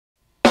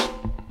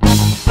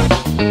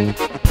Can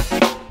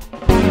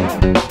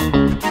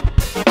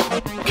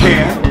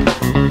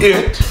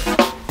It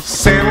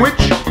Sandwich?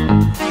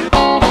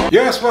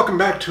 Yes, welcome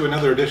back to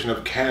another edition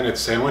of Can It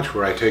Sandwich,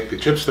 where I take the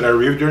chips that I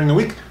reviewed during the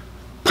week,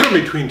 put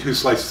them between two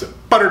slices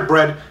of buttered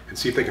bread, and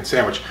see if they can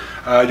sandwich.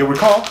 You'll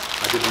recall,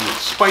 I did the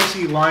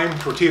spicy lime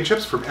tortilla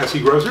chips from SE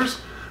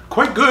Grocers.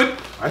 Quite good.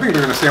 I think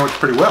they're going to sandwich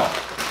pretty well.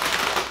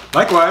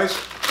 Likewise,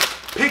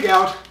 Pig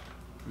Out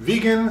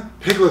vegan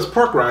pigless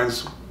pork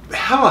rinds,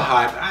 hella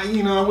hot. I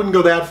wouldn't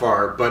go that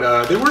far,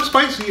 but they were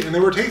spicy and they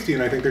were tasty,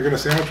 and I think they're going to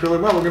sandwich really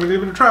well. We're going to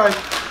give it a try.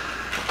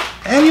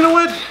 And you know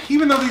what?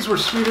 Even though these were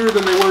sweeter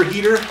than they were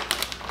heater,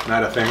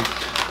 not a thing,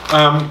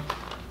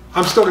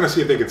 I'm still going to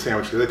see if they can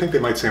sandwich, because I think they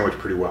might sandwich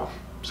pretty well.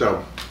 So,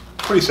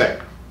 what do you say?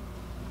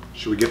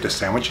 Should we get to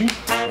sandwiching?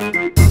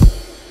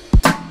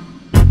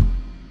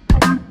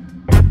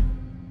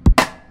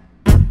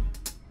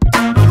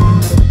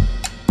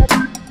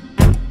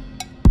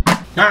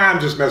 I'm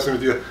just messing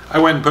with you. I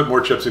went and put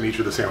more chips in each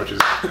of the sandwiches.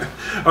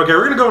 Okay,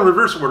 we're going to go in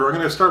reverse order. We're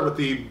going to start with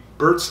the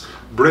Burts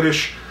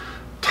British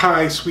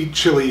Thai Sweet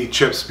Chilli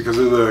chips, because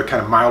they're the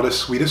kind of mildest,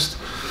 sweetest.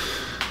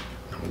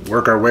 And we'll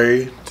work our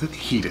way to the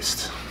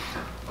heatest.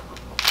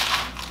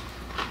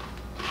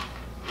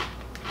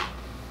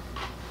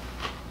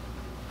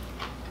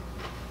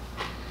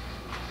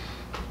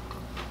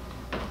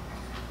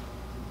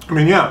 I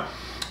mean, yeah,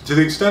 to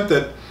the extent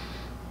that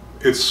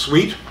it's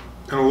sweet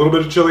and a little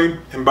bit of chili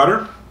and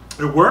butter,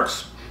 it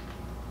works.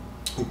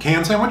 You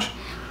can sandwich.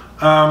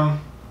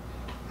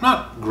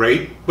 Not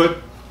great, but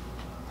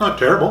not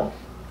terrible.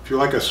 If you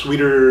like a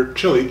sweeter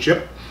chili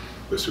chip,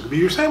 this would be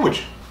your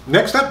sandwich.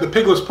 Next up, the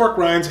Pigless pork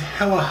rinds,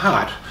 hella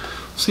hot.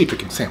 Let's see if it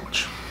can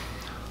sandwich.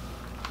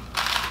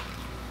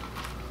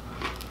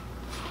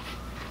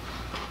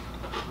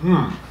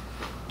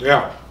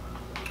 Yeah.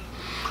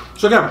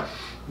 So again,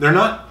 they're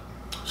not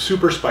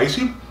super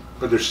spicy,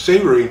 but they're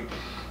savory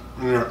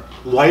and they're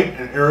light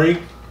and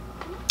airy.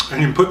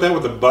 And you put that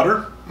with the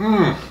butter.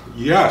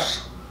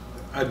 Yes,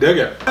 I dig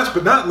it. Last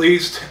but not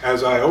least,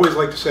 as I always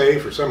like to say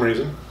for some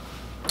reason,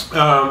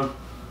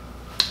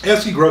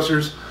 SE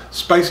Grocers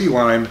Spicy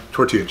Lime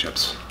Tortilla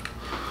Chips.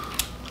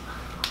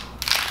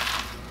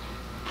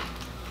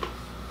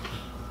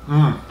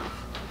 Boom,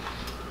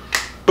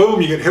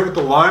 you get hit with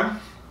the lime.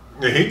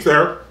 The heat's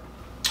there,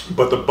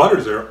 but the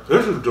butter's there.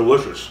 This is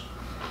delicious.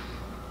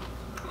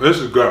 This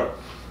is good.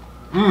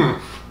 And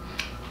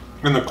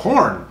the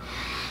corn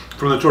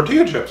from the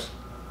tortilla chips.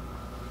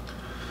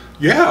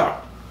 Yeah.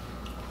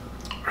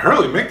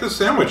 Hurley, make this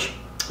sandwich.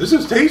 This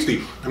is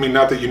tasty. I mean,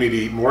 not that you need to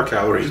eat more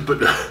calories,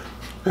 but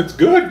it's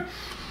good.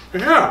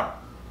 Yeah.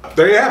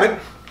 There you have it.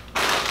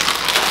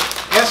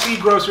 SE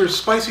Grocers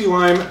Spicy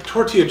Lime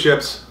Tortilla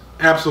Chips.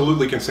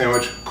 Absolutely can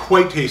sandwich.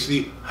 Quite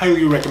tasty.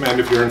 Highly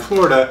recommend if you're in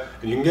Florida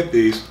and you can get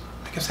these.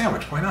 Make a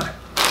sandwich. Why not?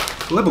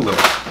 Live a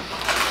little.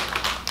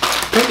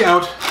 Pig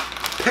Out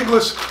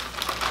Pigless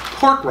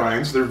pork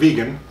rinds. They're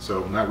vegan,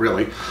 so not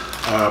really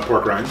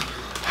pork rinds.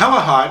 Hella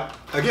hot.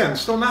 Again,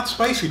 still not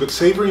spicy, but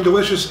savory and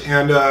delicious,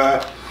 and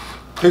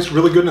tastes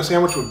really good in a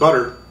sandwich with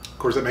butter. Of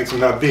course, that makes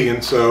them not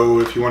vegan, so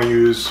if you want to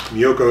use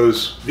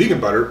Miyoko's vegan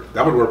butter,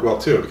 that would work well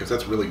too, because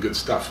that's really good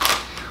stuff.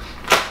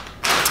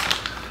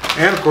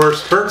 And of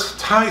course, Burts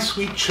Thai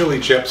Sweet Chilli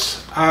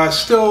chips.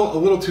 Still a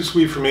little too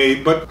sweet for me,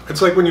 but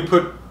it's like when you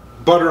put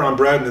butter on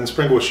bread and then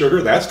sprinkle with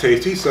sugar. That's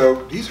tasty,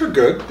 so these are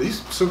good.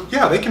 So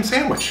yeah, they can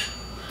sandwich.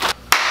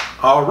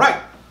 All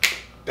right,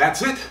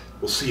 that's it.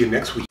 We'll see you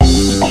next week.